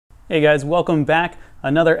Hey guys, welcome back.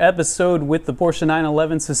 Another episode with the Porsche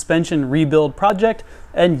 911 suspension rebuild project.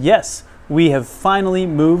 And yes, we have finally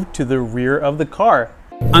moved to the rear of the car.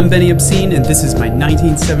 I'm Benny Obscene and this is my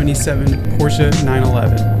 1977 Porsche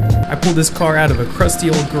 911. I pulled this car out of a crusty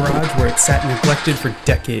old garage where it sat neglected for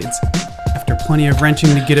decades. After plenty of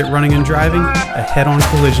wrenching to get it running and driving, a head-on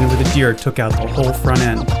collision with a deer took out the whole front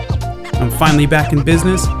end. I'm finally back in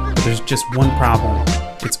business, but there's just one problem.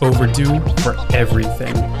 It's overdue for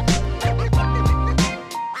everything.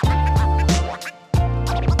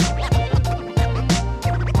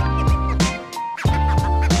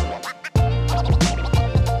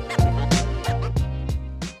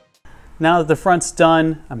 Now that the front's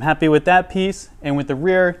done, I'm happy with that piece, and with the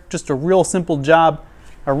rear, just a real simple job.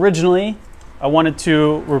 Originally, I wanted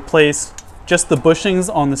to replace just the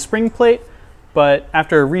bushings on the spring plate, but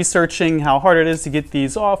after researching how hard it is to get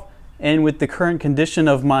these off, and with the current condition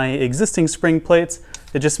of my existing spring plates,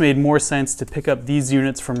 it just made more sense to pick up these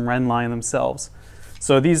units from Renline themselves.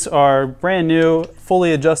 So these are brand new,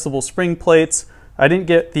 fully adjustable spring plates. I didn't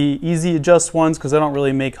get the easy adjust ones because I don't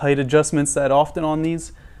really make height adjustments that often on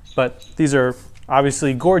these. But these are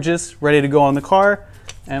obviously gorgeous, ready to go on the car,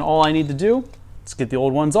 and all I need to do is get the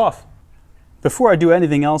old ones off. Before I do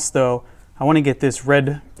anything else though, I want to get this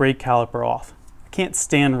red brake caliper off. I can't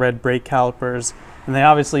stand red brake calipers, and they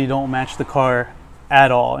obviously don't match the car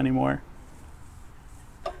at all anymore.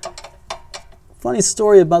 Funny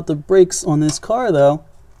story about the brakes on this car though.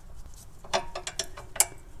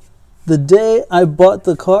 The day I bought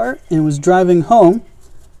the car and was driving home,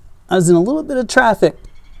 I was in a little bit of traffic.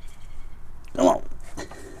 Come on.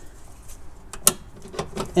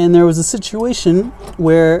 And there was a situation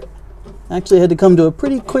where I actually had to come to a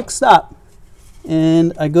pretty quick stop.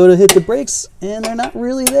 And I go to hit the brakes and they're not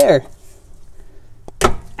really there.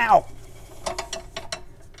 Ow!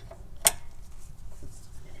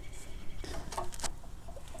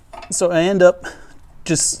 So I end up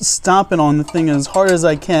just stomping on the thing as hard as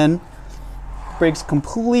I can. Brakes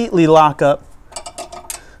completely lock up.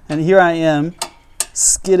 And here I am,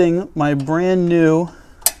 skidding my brand new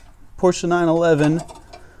Porsche 911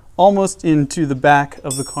 almost into the back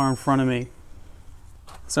of the car in front of me.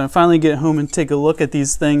 So I finally get home and take a look at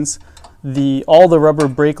these things. All the rubber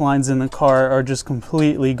brake lines in the car are just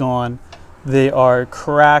completely gone. They are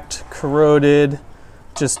cracked, corroded,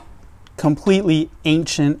 just completely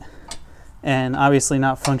ancient, and obviously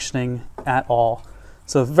not functioning at all.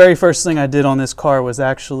 So the very first thing I did on this car was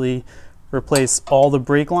actually replace all the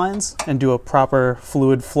brake lines and do a proper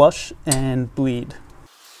fluid flush and bleed.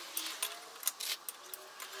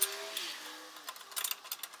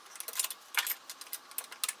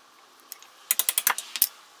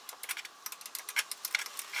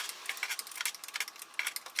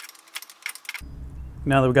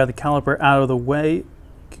 Now that we've got the caliper out of the way, you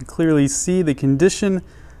can clearly see the condition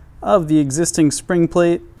of the existing spring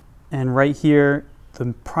plate, and right here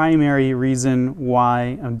the primary reason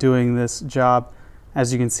why I'm doing this job.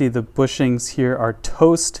 As you can see, the bushings here are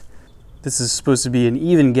toast. This is supposed to be an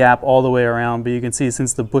even gap all the way around, but you can see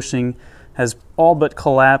since the bushing has all but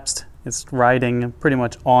collapsed, it's riding pretty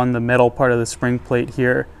much on the metal part of the spring plate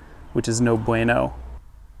here, which is no bueno.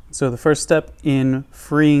 So the first step in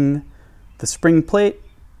freeing the spring plate,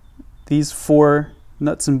 these 4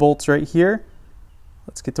 nuts and bolts right here,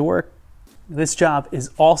 let's get to work. This job is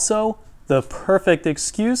also the perfect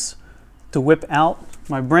excuse to whip out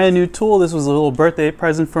my brand new tool. This was a little birthday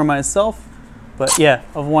present for myself, but yeah,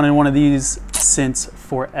 I've wanted one of these since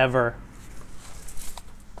forever.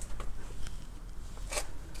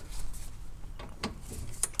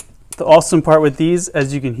 The awesome part with these,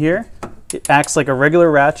 as you can hear, it acts like a regular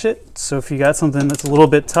ratchet. So if you got something that's a little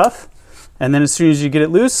bit tough, and then as soon as you get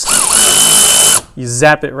it loose, you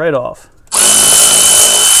zap it right off.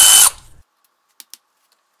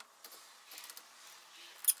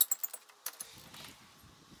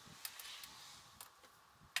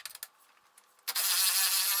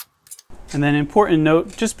 And then important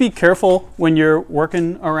note, just be careful when you're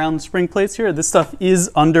working around the spring plates here. This stuff is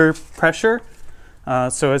under pressure.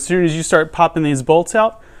 So as soon as you start popping these bolts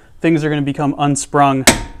out, things are going to become unsprung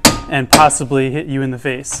and possibly hit you in the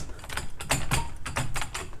face.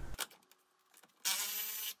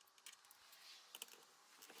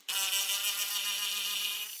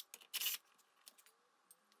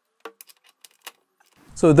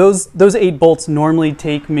 So those 8 bolts normally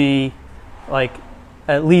take me like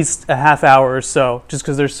at least a half hour or so, just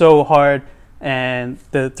because they're so hard and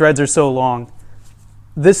the threads are so long.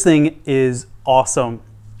 This thing is awesome.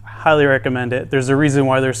 I highly recommend it. There's a reason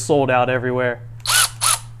why they're sold out everywhere.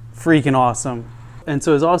 Freaking awesome. And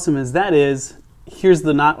so as awesome as that is, here's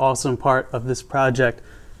the not awesome part of this project.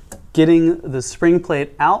 getting the spring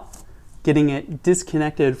plate out, getting it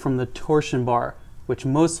disconnected from the torsion bar, which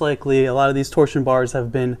most likely a lot of these torsion bars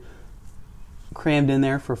have been crammed in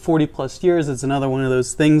there for 40 plus years. It's another one of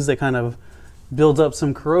those things that kind of builds up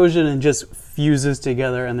some corrosion and just fuses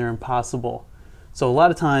together, and they're impossible. So a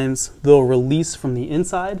lot of times they'll release from the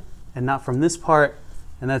inside and not from this part,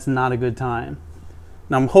 and that's not a good time.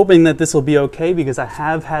 Now I'm hoping that this will be okay, because I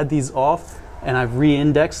have had these off and I've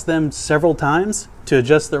re-indexed them several times to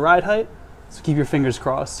adjust the ride height, so keep your fingers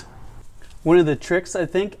crossed. One of the tricks, I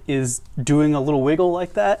think, is doing a little wiggle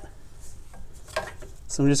like that.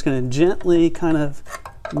 So I'm just going to gently kind of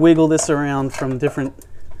wiggle this around from different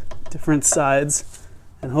sides,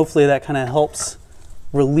 and hopefully that kind of helps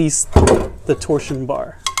release the torsion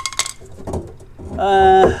bar.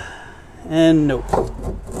 And nope.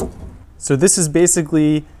 So this is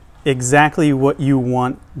basically exactly what you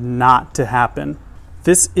want not to happen.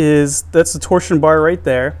 That's the torsion bar right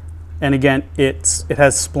there. And again, it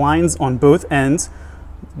has splines on both ends.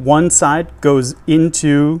 One side goes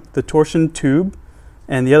into the torsion tube,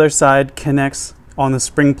 and the other side connects on the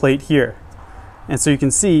spring plate here. And so you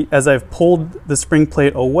can see, as I've pulled the spring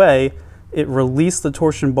plate away, it released the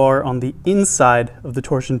torsion bar on the inside of the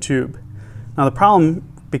torsion tube. Now the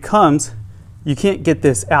problem becomes, you can't get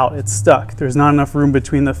this out, it's stuck. There's not enough room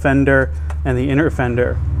between the fender and the inner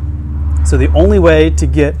fender. So the only way to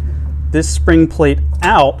get this spring plate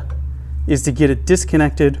out is to get it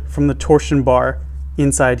disconnected from the torsion bar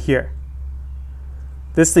inside here.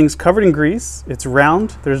 This thing's covered in grease, it's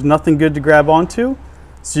round, there's nothing good to grab onto,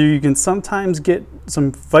 so you can sometimes get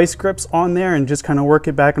some vice grips on there and just kind of work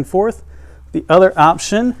it back and forth. The other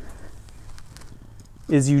option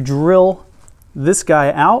is you drill this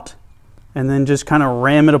guy out and then just kind of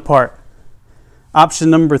ram it apart. Option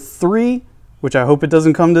number 3, which I hope it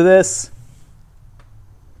doesn't come to this,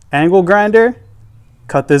 angle grinder,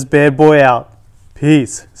 cut this bad boy out.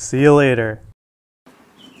 Peace, see you later.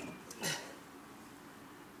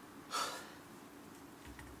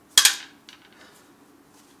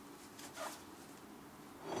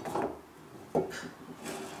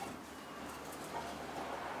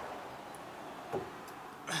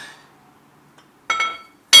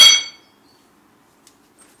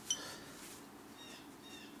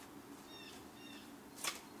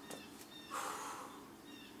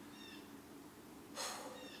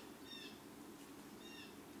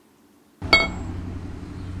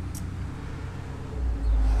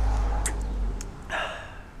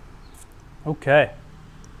 Okay.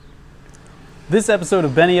 This episode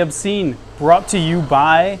of Benny Obscene brought to you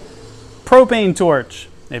by propane torch.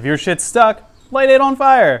 If your shit's stuck, light it on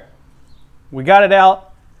fire. We got it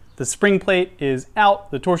out. The spring plate is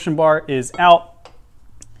out. The torsion bar is out.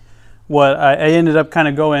 I ended up kind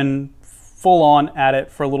of going full on at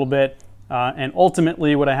it for a little bit. And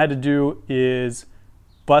ultimately what I had to do is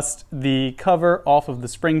bust the cover off of the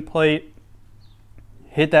spring plate,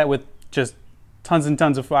 hit that with just tons and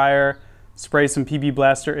tons of fire, spray some PB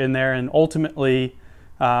Blaster in there, and ultimately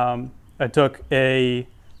I took a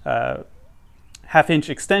 1/2 inch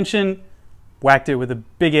extension, whacked it with a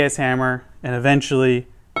big ass hammer, and eventually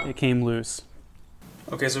it came loose.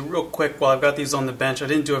 Okay, so real quick, while I've got these on the bench, I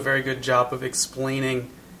didn't do a very good job of explaining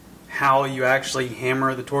how you actually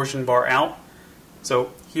hammer the torsion bar out.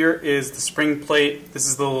 So here is the spring plate. This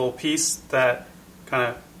is the little piece that kind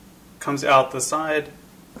of comes out the side,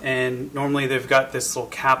 and normally they've got this little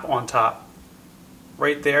cap on top.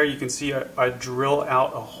 Right there you can see I drill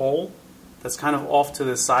out a hole that's kind of off to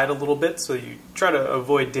the side a little bit, so you try to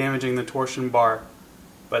avoid damaging the torsion bar,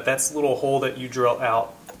 but that's the little hole that you drill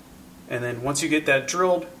out. And then once you get that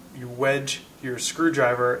drilled, you wedge your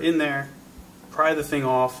screwdriver in there, pry the thing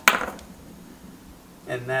off,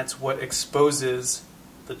 and that's what exposes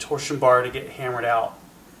the torsion bar to get hammered out.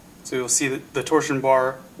 So you'll see that the torsion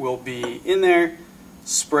bar will be in there.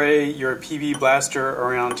 Spray your PB Blaster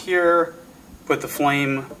around here, put the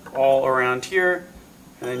flame all around here,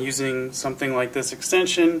 and then using something like this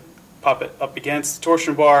extension, pop it up against the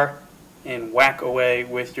torsion bar and whack away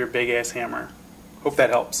with your big ass hammer. Hope that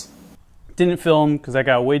helps. Didn't film because that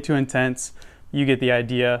got way too intense. You get the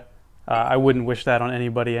idea. I wouldn't wish that on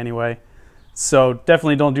anybody anyway. So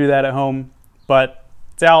definitely don't do that at home, but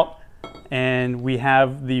it's out, and we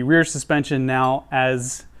have the rear suspension now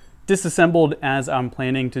as disassembled as I'm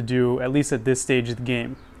planning to do, at least at this stage of the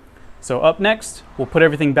game. So up next, we'll put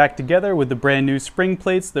everything back together with the brand new spring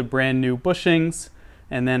plates, the brand new bushings,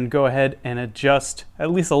 and then go ahead and adjust at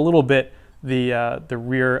least a little bit the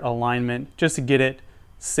rear alignment just to get it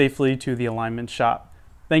safely to the alignment shop.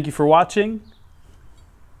 Thank you for watching.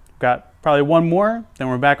 Got probably one more, then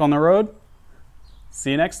we're back on the road.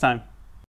 See you next time.